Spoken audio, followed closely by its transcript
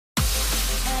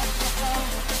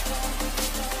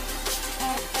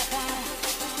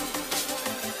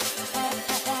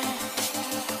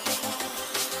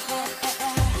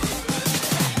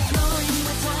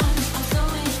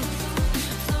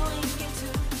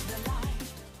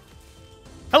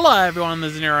Hello everyone,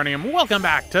 this is Neronium. Welcome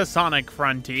back to Sonic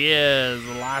Frontiers.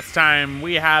 Last time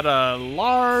we had a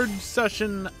large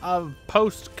session of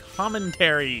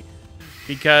post-commentary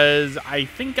because I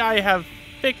think I have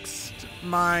fixed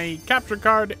my capture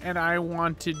card and I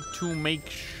wanted to make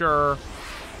sure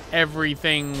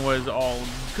everything was all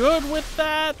good with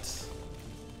that.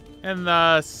 And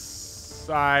thus,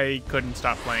 I couldn't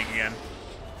stop playing again.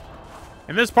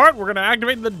 In this part, we're going to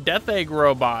activate the Death Egg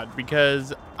robot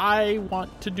because I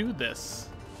want to do this.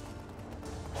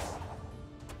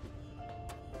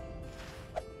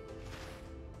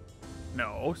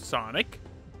 No, Sonic.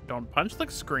 Don't punch the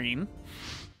screen.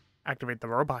 Activate the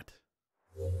robot.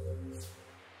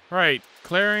 Right,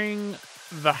 clearing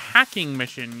the hacking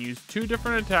mission. Use 2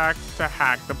 different attacks to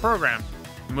hack the program.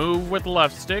 Move with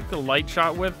left stick, light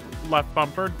shot with left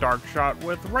bumper, dark shot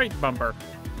with right bumper.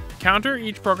 Counter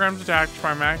each program's attack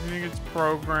by matching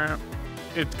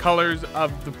its colors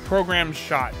of the program's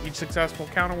shot. Each successful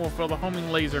counter will fill the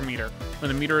homing laser meter.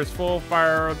 When the meter is full,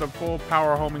 fire the full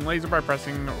power homing laser by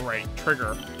pressing the right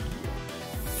trigger.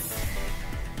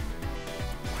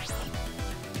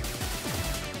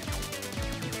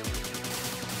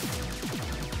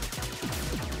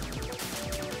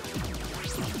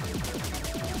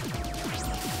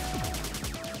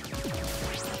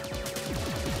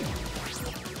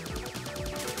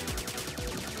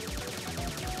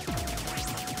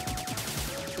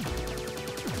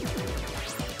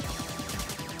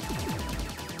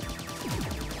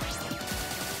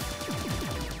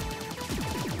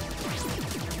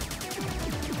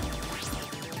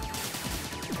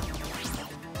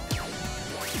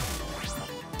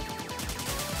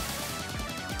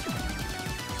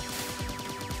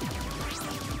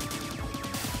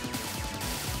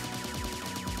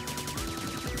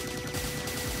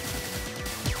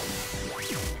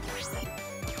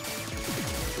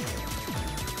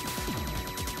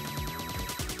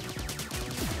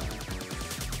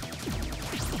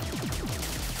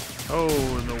 Oh,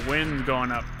 the wind's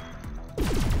going up.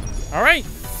 All right.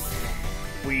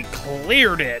 We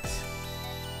cleared it.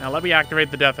 Now let me activate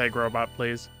the Death Egg robot,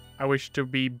 please. I wish to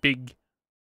be big.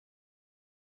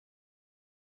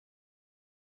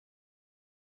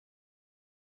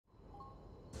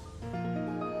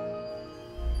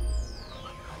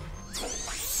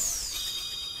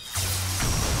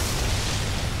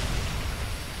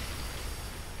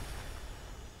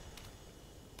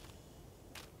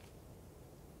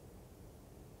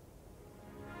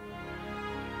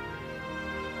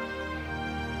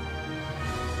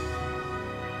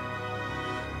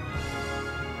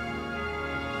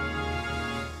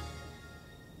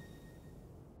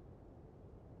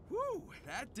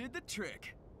 That did the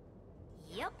trick.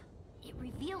 Yep, it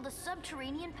revealed a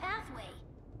subterranean pathway.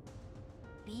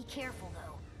 Be careful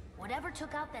though. Whatever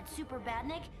took out that super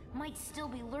badnik might still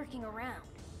be lurking around.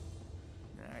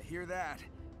 I hear that.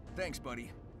 Thanks,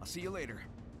 buddy. I'll see you later.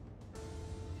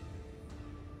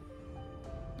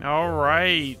 All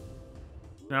right.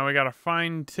 Now we gotta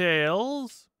find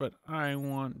Tails, but I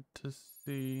want to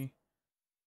see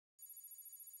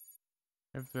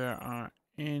if there are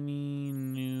any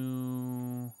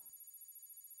new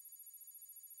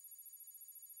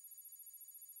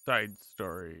side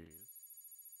stories.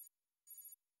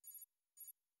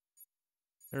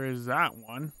 There is that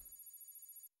one.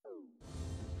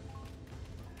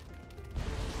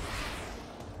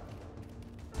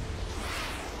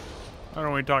 Why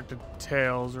don't we talk to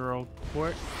Tails real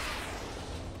quick?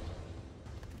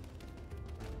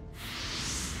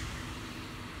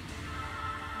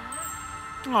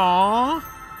 Aww,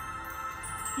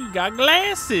 you got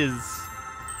glasses.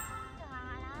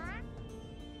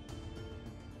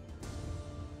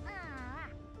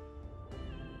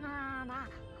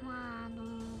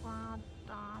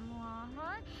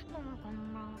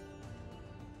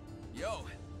 Yo.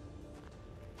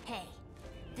 Hey,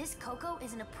 this Coco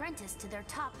is an apprentice to their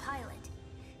top pilot.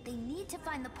 They need to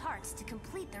find the parts to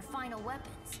complete their final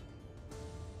weapons.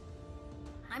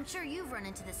 I'm sure you've run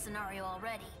into this scenario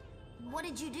already. What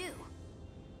did you do?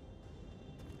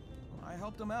 I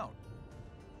helped him out.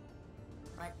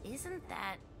 But isn't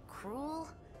that cruel?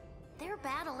 Their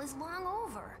battle is long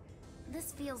over.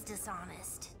 This feels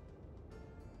dishonest.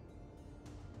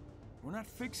 We're not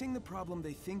fixing the problem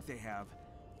they think they have,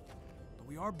 but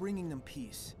we are bringing them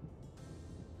peace.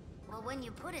 Well, when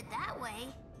you put it that way,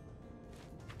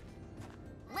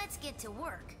 let's get to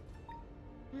work.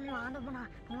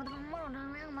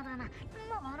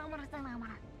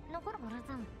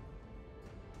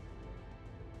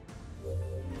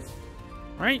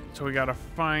 Right, so we gotta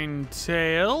find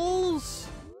Tails.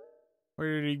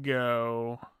 Where did he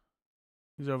go?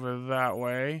 He's over that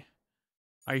way.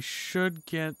 I should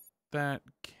get that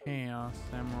Chaos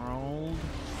Emerald.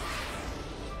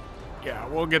 Yeah,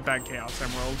 we'll get that Chaos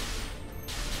Emerald.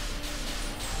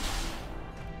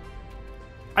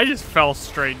 I just fell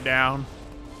straight down.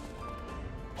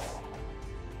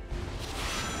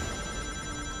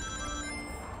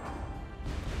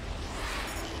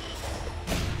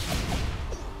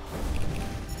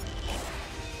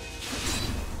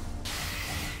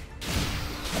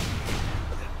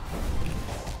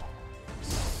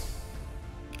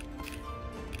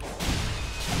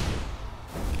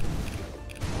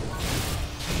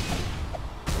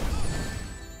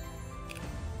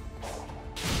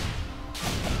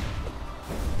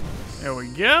 There we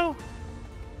go.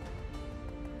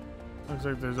 Looks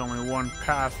like there's only one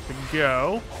path to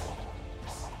go.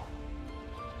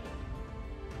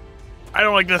 I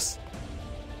don't like this.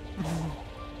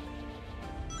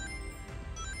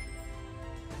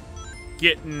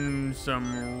 Getting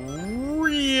some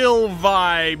real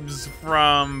vibes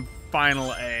from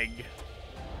Final Egg.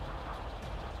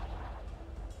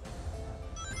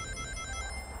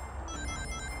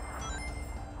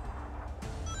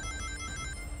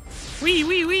 Wee,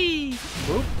 wee, wee.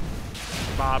 Whoop.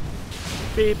 Bop.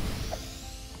 Beep.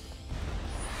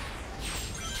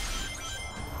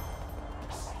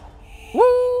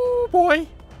 Woo, boy.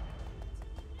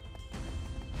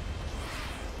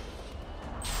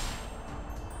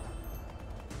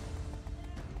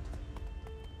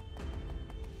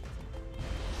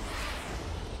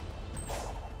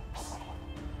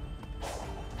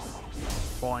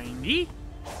 Boingy.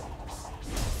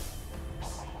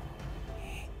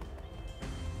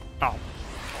 Oh.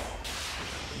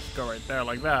 Just go right there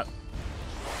like that.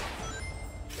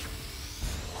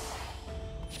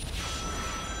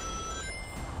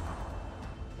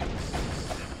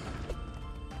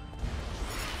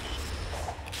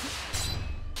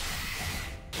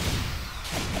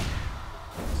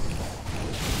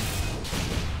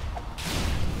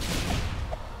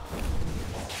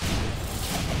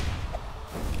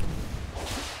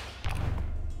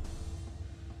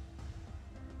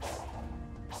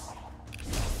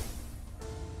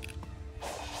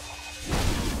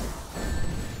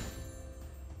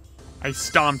 I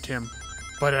stomped him,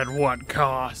 but at what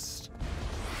cost?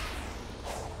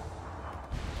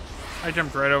 I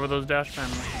jumped right over those dash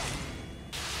families.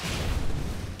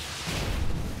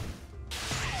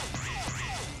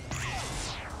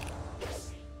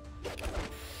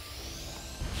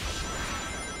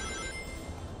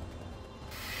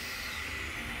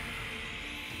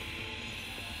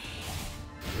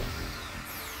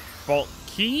 Vault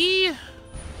key?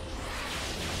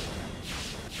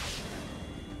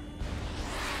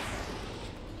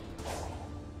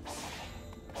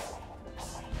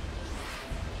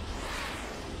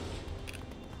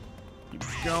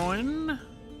 Going.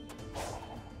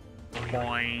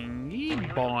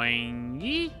 Boingy,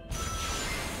 boingy.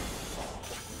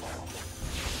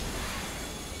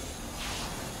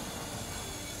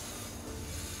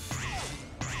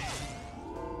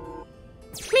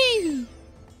 Whee!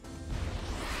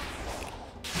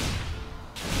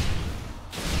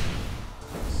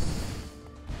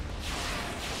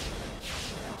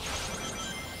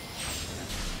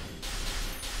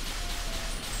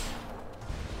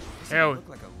 Look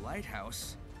like a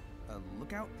lighthouse. A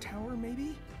lookout tower,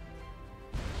 maybe?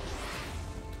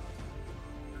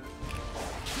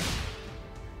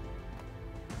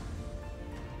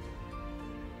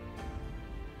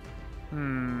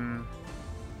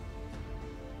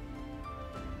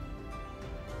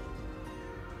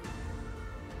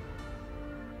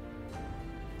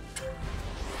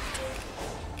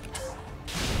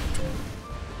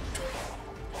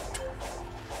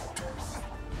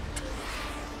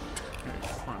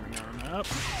 Climbing on up.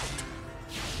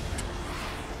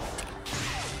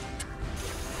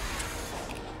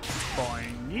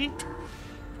 Boingy.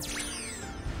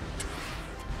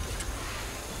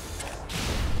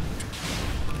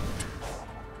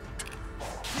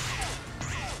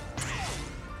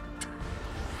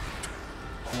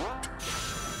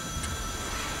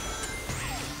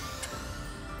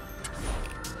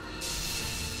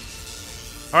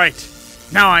 All right,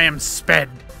 now I am sped.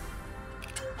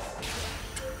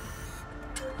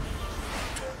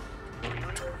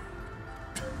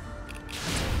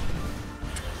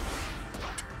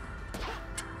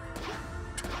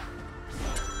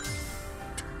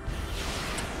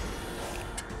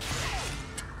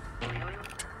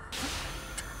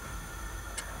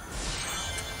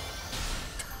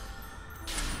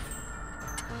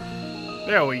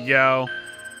 There we go.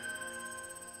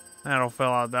 That'll fill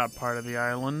out that part of the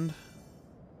island.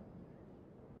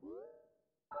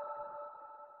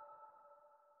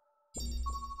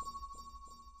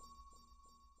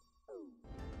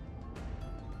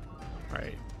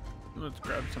 Let's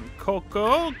grab some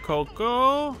cocoa.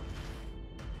 Cocoa.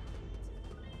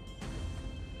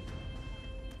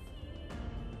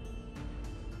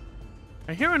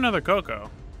 I hear another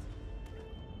cocoa.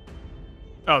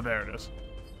 Oh, there it is.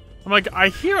 I'm like, I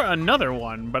hear another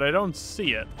one, but I don't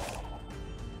see it.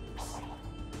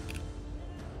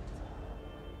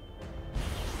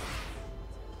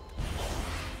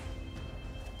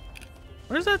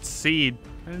 Where's that seed?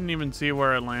 I didn't even see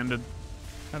where it landed.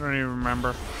 I don't even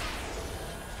remember.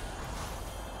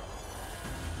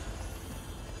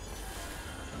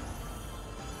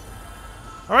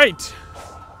 All right.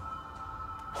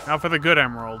 Now for the good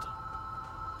emerald.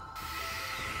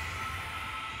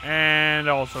 And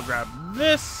also grab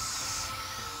this.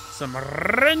 Some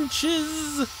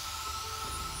wrenches.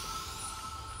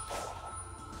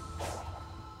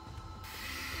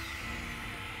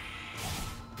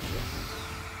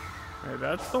 Okay,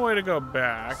 that's the way to go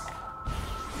back.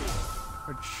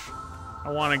 Which I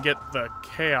want to get the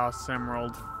Chaos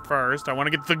Emerald first. I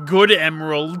want to get the good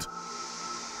emerald.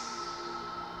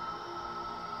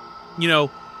 You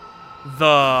know,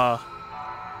 the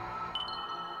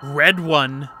red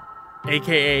one,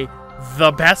 aka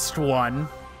the best one.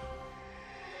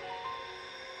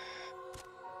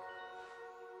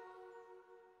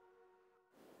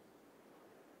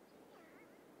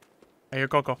 I hear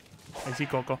Coco. I see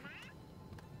Coco.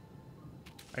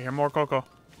 I hear more Coco.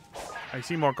 I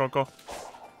see more Coco.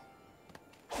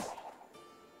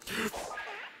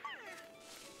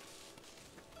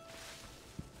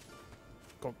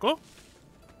 Coco?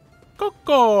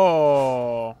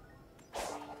 Coco!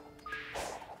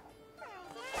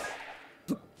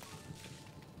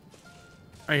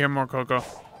 I hear more Coco.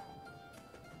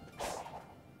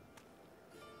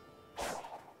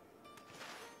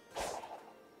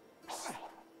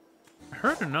 I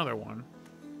heard another one.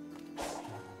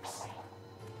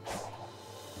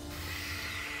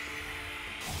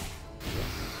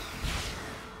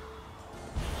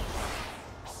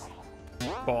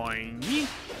 Boing.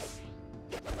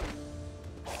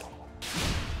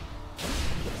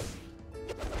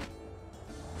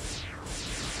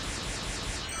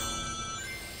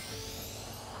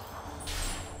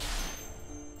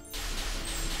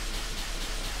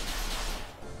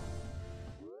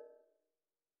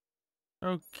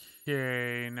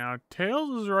 Okay, now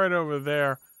Tails is right over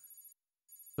there.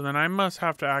 So then I must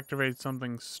have to activate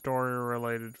something story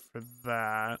related for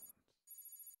that.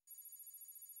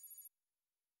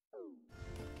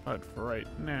 But for right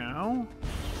now,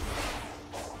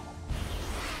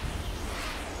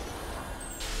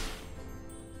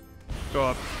 go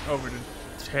up over to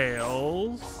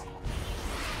Tails.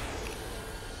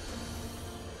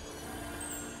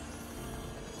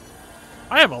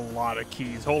 I have a lot of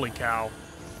keys, holy cow.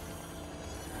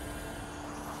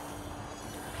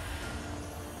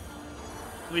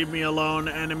 Leave me alone,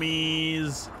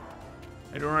 enemies.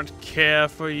 I do not care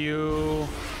for you.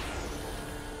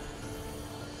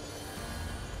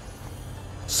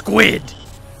 Squid!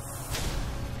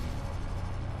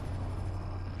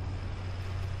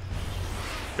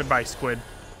 Goodbye, squid.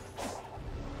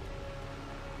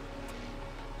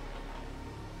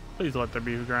 Please let there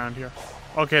be ground here.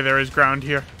 Okay, there is ground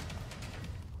here.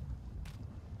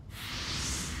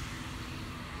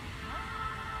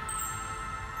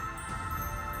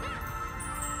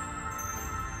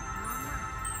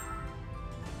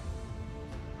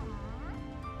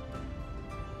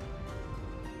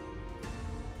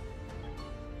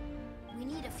 We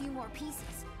need a few more pieces,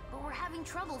 but we're having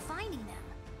trouble finding them.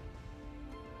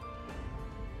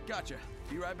 Gotcha.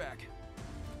 Be right back.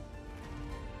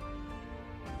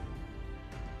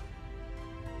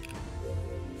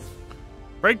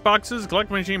 Break boxes, collect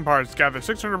machine parts, gather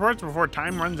 600 parts before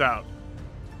time runs out.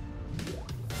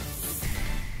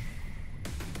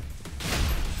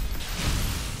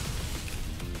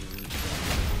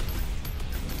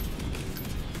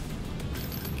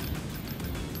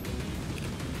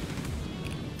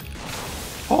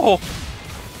 Oh!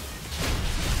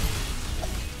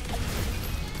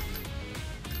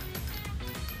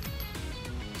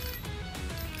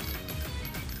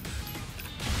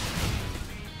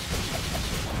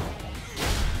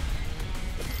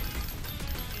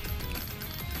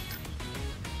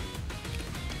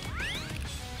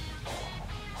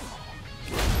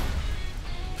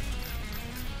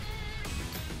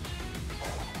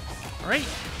 All right,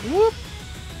 whoop.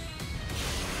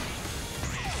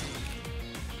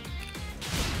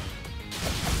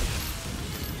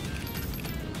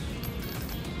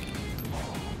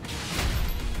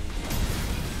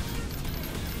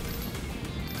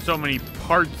 So many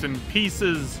parts and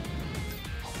pieces.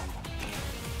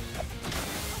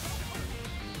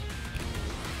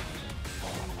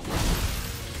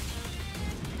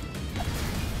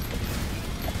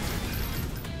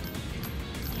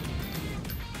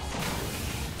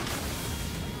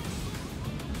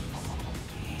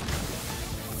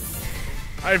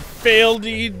 I failed to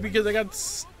eat because I got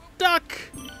stuck.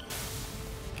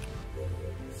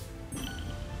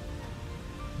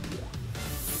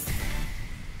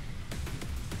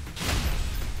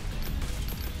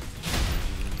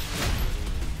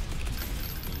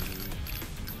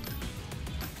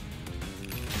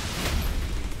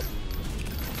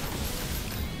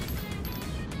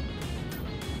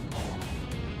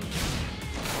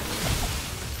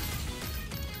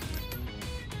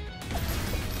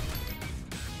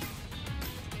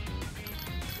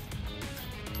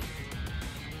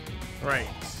 Right.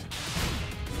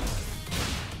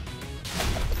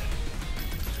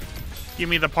 Give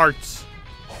me the parts.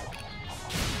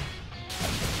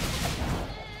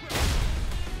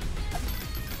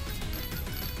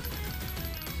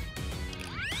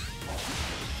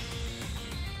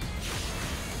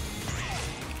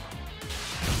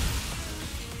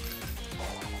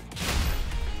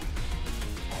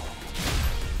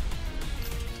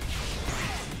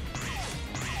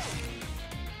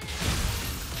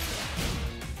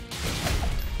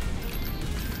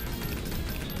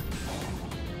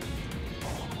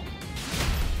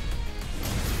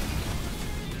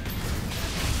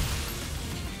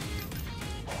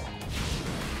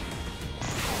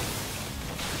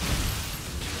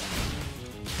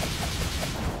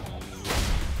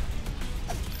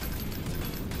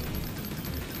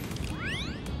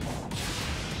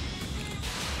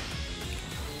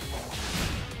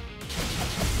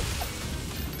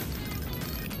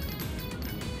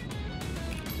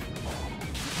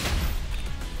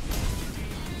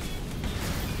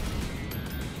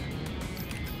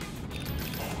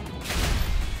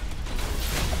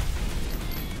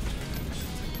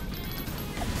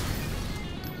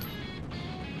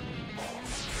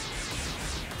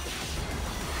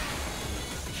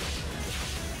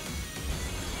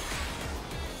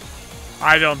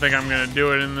 I don't think I'm gonna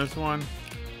do it in this one.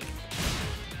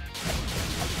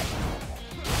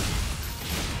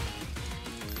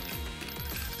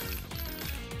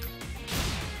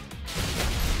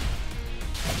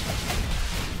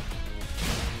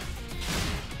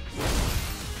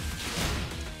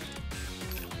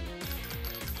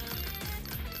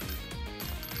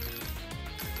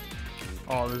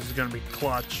 Oh, this is gonna be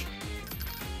clutch.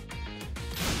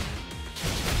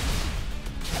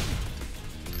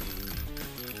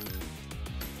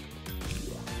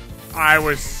 I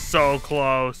was so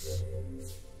close.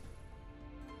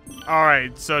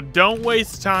 Alright, so don't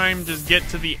waste time, just get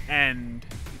to the end.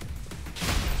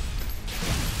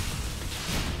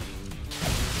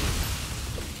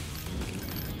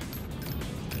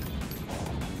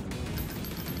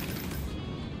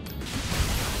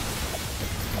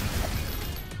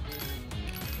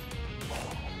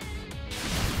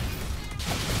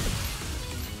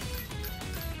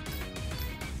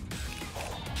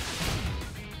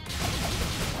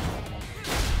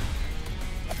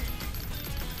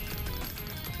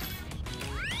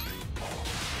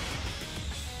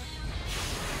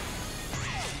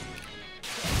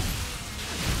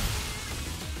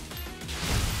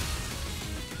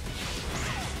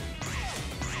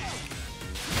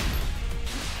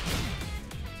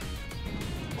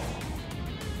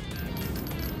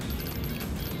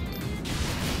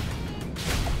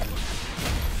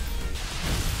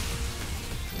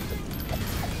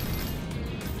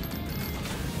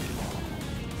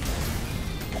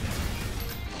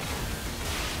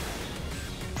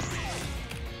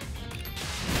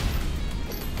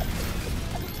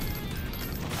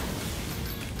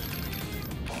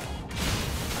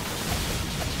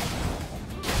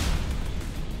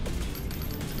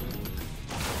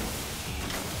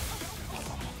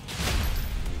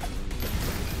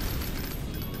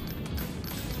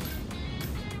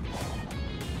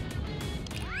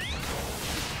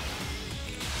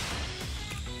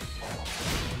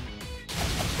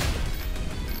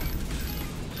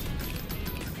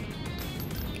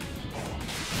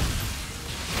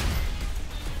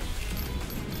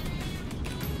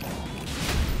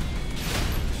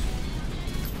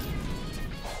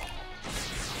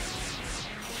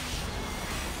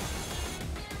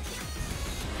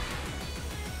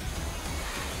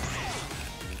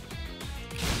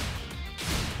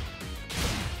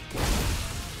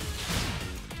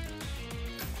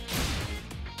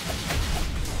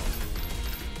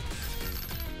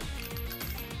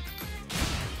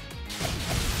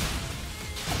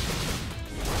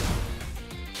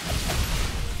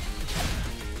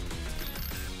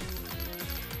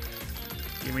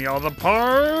 Give me all the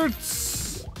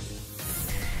parts.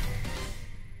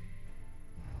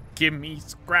 Give me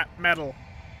scrap metal.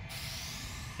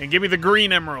 And give me the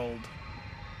green emerald.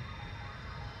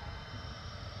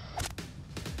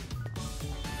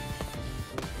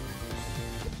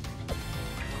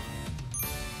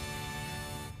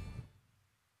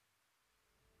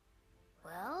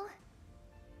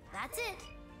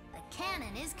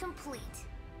 cannon is complete.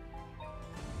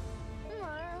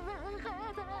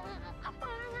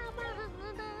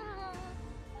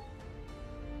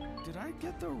 Did I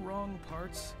get the wrong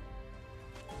parts?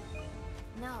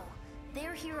 No,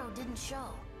 their hero didn't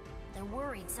show. They're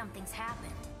worried something's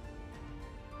happened.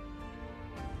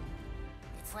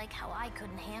 It's like how I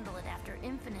couldn't handle it after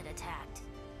Infinite attacked.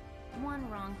 One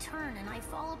wrong turn and I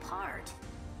fall apart.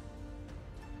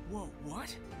 Whoa,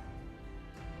 what?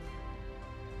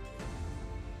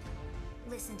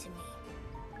 Listen to me.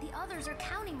 The others are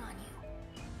counting on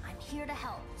you. I'm here to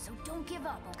help, so don't give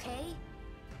up, okay?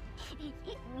 You've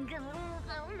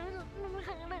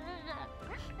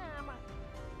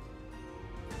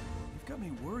got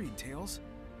me worried, Tails.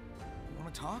 You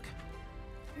wanna talk?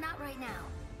 Not right now.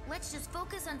 Let's just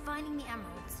focus on finding the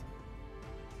emeralds.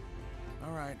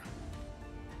 All right.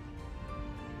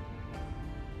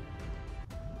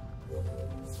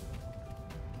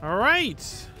 All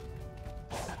right.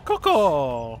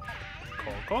 Coco.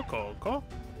 Coco.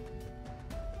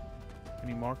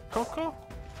 Any more Coco?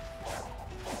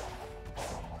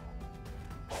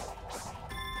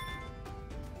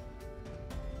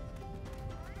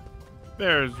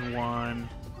 There's one.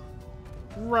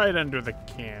 Right under the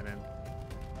cannon.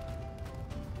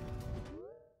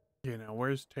 You know,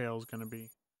 where's Tails gonna be?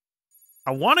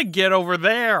 I want to get over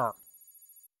there.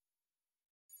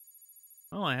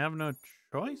 Well, I have no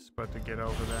choice but to get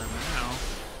over there now.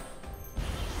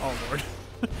 Oh, Lord.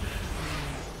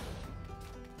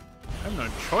 I have no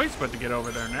choice but to get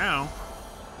over there now.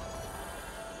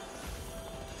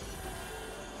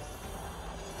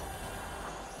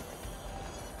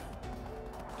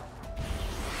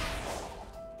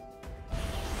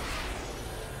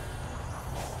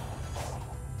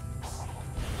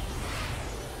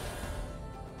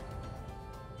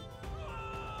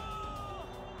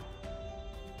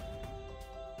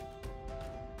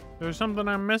 There's something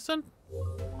I'm missing?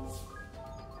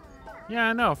 Yeah,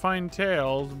 I know, find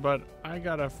Tails, but I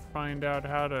gotta find out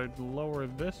how to lower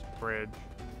this bridge.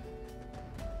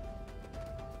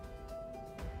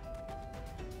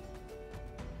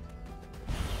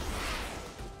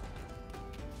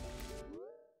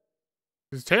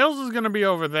 Because Tails is gonna be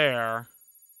over there.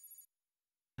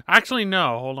 Actually,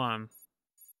 no, hold on.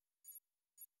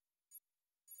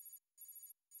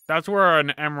 That's where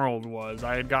an emerald was.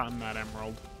 I had gotten that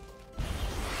emerald.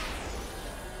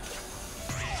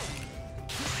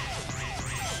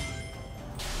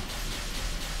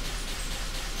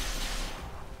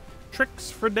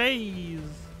 Tricks for days.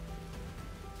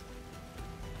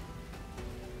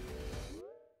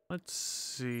 Let's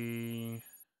see.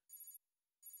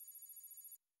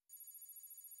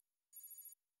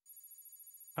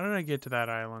 How did I get to that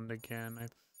island again? I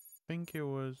think it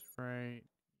was right.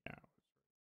 Yeah.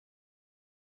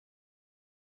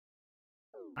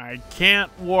 I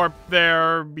can't warp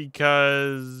there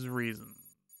because reasons.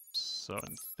 So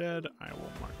instead, I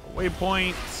will mark a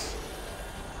waypoint.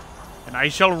 And I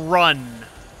shall run.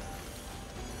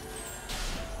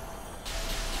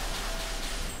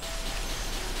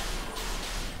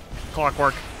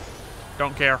 Clockwork.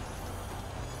 Don't care.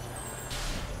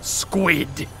 Squid.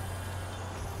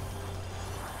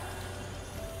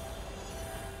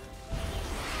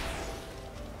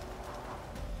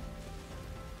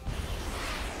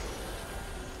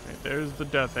 Okay, there's the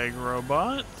Death Egg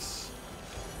robot.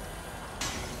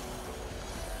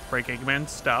 Break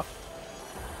Eggman's stuff.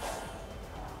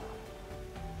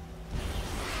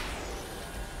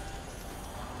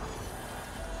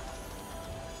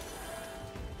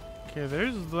 Okay,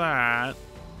 there's that.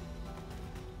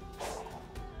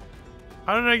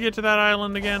 How did I get to that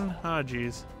island again? Oh,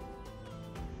 jeez.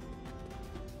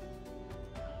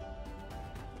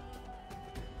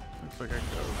 Looks like I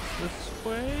go this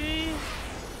way.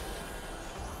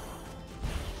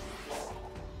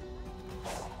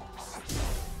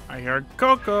 I hear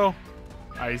Coco.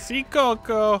 I see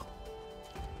Coco.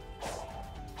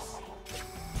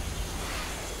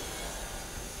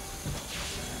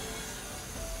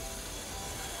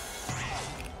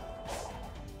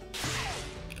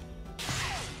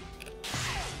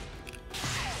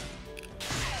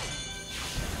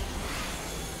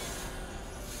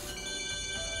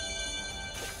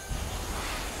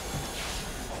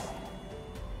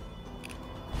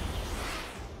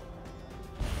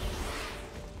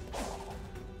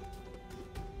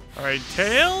 All right,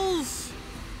 Tails.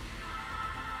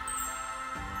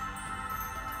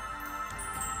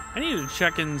 I need to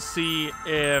check and see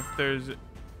if there's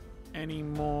any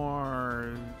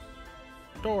more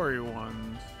story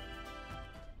ones.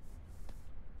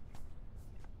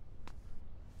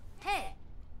 Hey,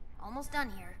 almost done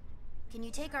here. Can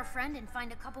you take our friend and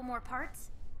find a couple more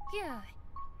parts? Good.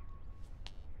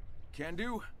 Can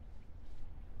do.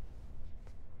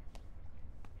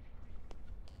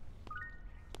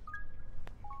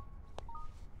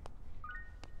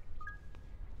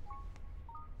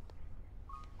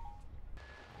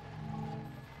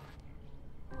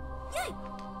 Yay!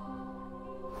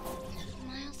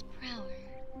 Miles per hour.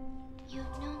 You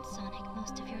have known Sonic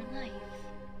most of your life.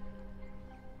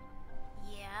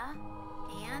 Yeah,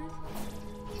 and?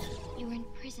 Your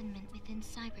imprisonment within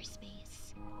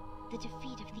cyberspace. The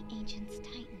defeat of the Ancient's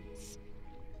Titans.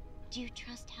 Do you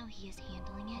trust how he is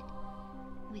handling it?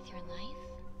 With your life?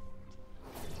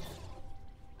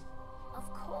 Of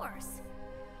course.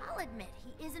 I'll admit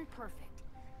he isn't perfect,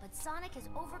 but Sonic has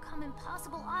overcome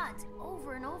impossible odds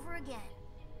over and over again.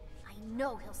 I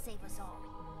know he'll save us all.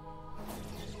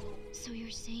 So you're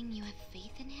saying you have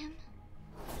faith in him?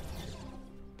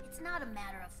 It's not a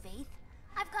matter of faith.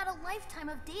 I've got a lifetime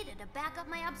of data to back up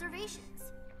my observations.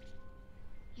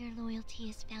 Your loyalty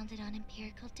is founded on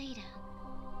empirical data.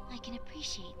 I can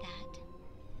appreciate that.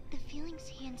 The feelings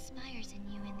he inspires in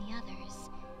you and the others.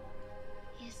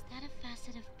 Is that a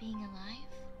facet of being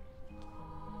alive?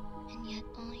 And yet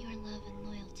all your love and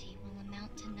loyalty will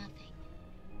amount to nothing.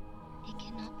 It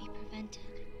cannot be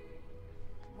prevented.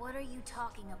 What are you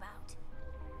talking about?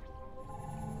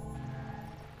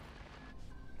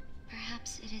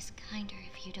 Perhaps it is kinder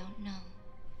if you don't know.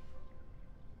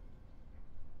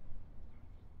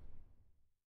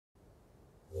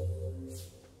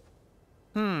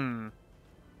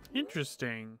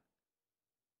 Interesting.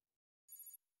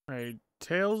 Right,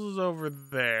 Tails is over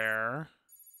there.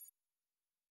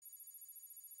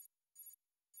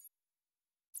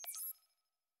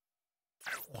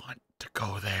 I want to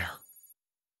go there,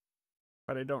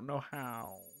 but I don't know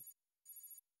how.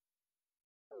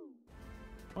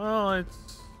 Well,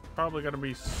 it's probably going to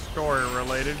be story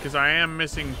related because I am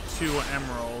missing 2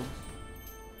 emeralds.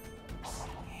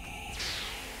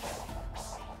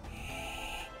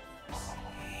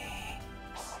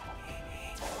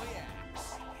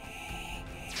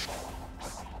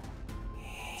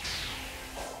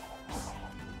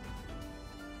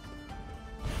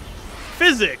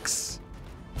 Physics!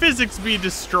 Physics be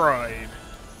destroyed.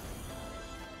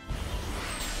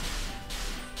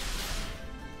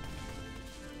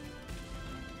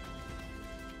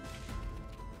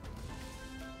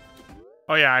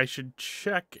 Oh yeah, I should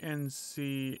check and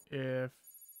see if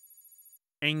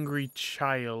Angry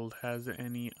Child has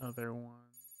any other ones.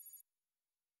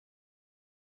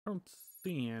 I don't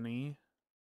see any.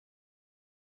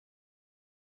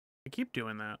 I keep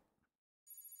doing that.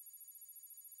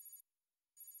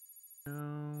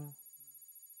 No.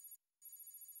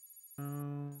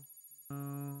 No. No.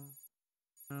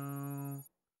 No.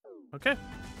 Okay.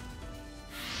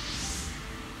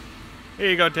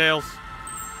 Here you go, Tails.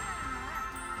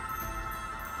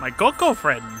 My Coco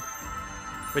friend.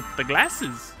 With the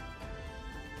glasses.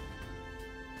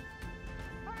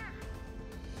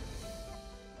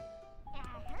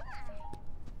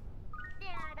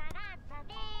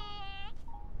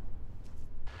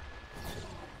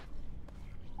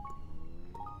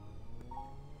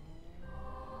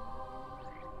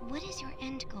 What is your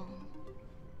end goal?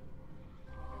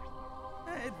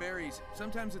 It varies.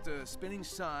 Sometimes it's a spinning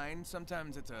sign,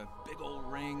 sometimes it's a big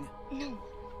old ring. No,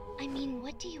 I mean,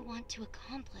 what do you want to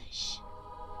accomplish?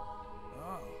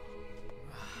 Oh.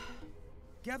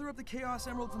 Gather up the Chaos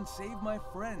Emeralds and save my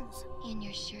friends. And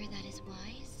you're sure that is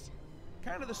wise?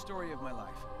 Kind of the story of my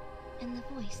life. And the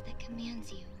voice that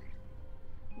commands you.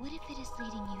 What if it is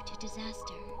leading you to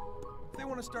disaster? If they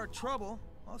want to start trouble,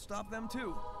 I'll stop them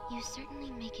too. You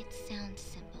certainly make it sound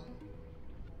simple.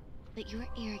 But your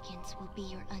arrogance will be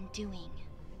your undoing.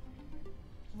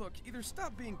 Look, either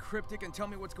stop being cryptic and tell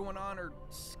me what's going on, or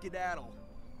skedaddle.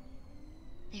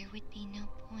 There would be no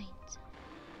point.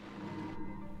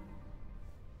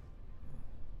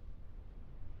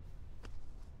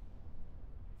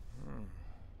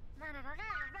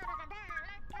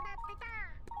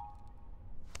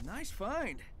 Nice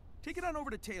find. Take it on over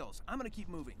to Tails. I'm gonna keep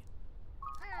moving.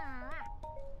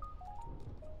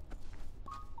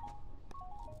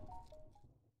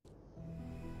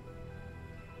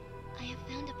 I have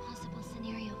found a possible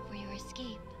scenario for your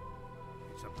escape.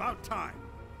 It's about time.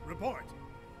 Report.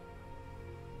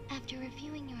 After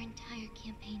reviewing your entire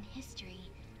campaign history,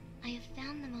 I have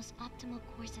found the most optimal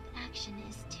course of action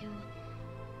is to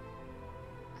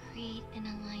create an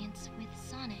alliance with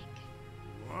Sonic.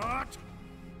 What?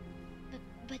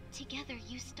 But together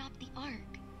you stopped the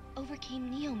Ark, overcame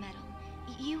Neo Metal.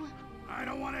 You... I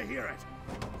don't want to hear it.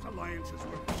 Those alliances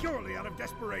were purely out of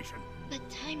desperation. But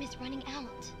time is running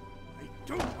out. I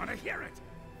don't want to hear it.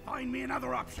 Find me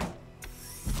another option.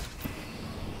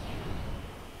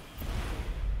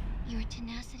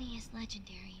 curiosity is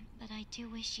legendary, but I do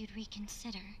wish you'd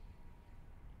reconsider.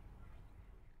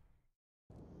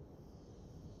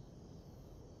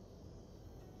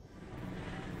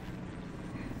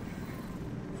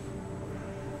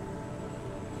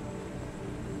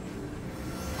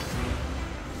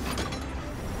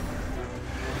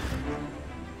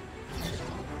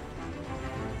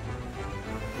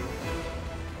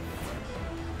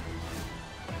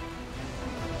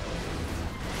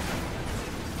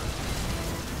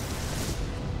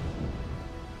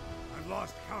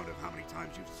 Lost count of how many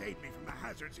times you've saved me from the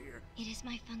hazards here. It is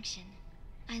my function.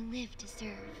 I live to serve.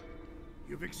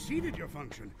 You've exceeded your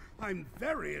function. I'm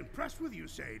very impressed with you,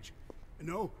 Sage.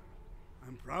 No,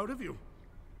 I'm proud of you.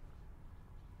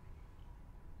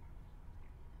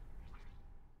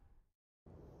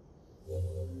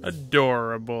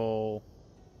 Adorable.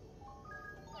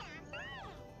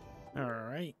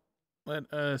 Alright.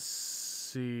 Let us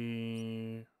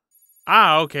see.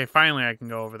 Ah, okay. Finally, I can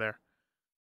go over there.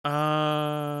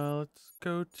 Let's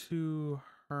go to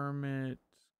Hermit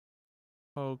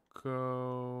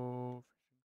Coco.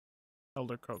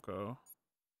 Elder Coco.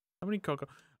 How many Coco?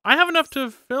 I have enough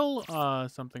to fill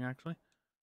something actually.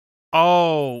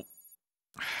 Oh,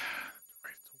 right,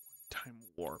 it's a one-time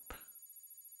warp.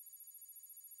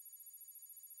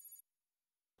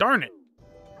 Darn it!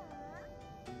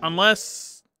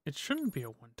 Unless it shouldn't be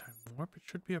a one-time warp, it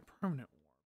should be a permanent warp.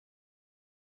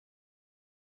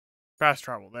 Fast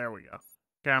travel, there we go.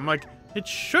 Okay, I'm like, it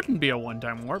shouldn't be a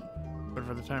one-time warp, but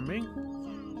for the time being.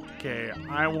 Okay,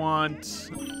 I want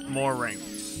more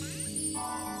rings.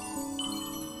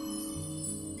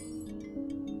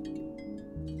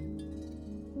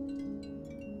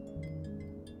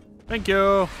 Thank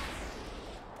you.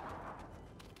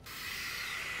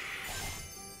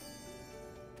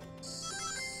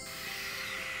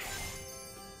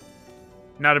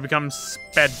 Now to become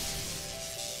sped.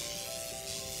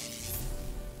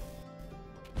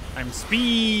 I'm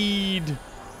speed.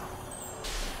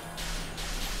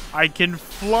 I can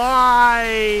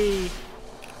fly.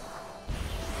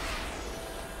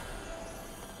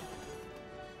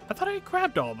 I thought I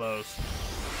grabbed all those.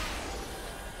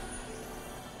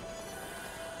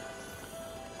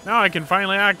 Now I can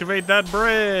finally activate that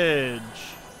bridge.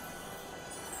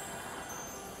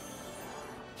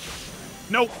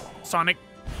 Nope, Sonic.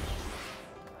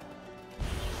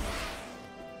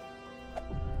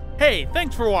 Hey,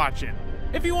 thanks for watching.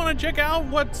 If you want to check out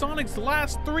what Sonic's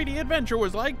last 3D adventure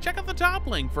was like, check out the top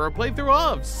link for a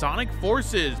playthrough of Sonic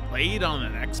Forces, played on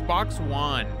an Xbox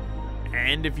One.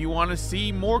 And if you want to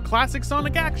see more classic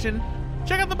Sonic action,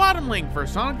 check out the bottom link for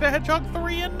Sonic the Hedgehog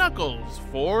 3 and Knuckles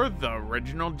for the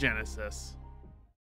original Genesis.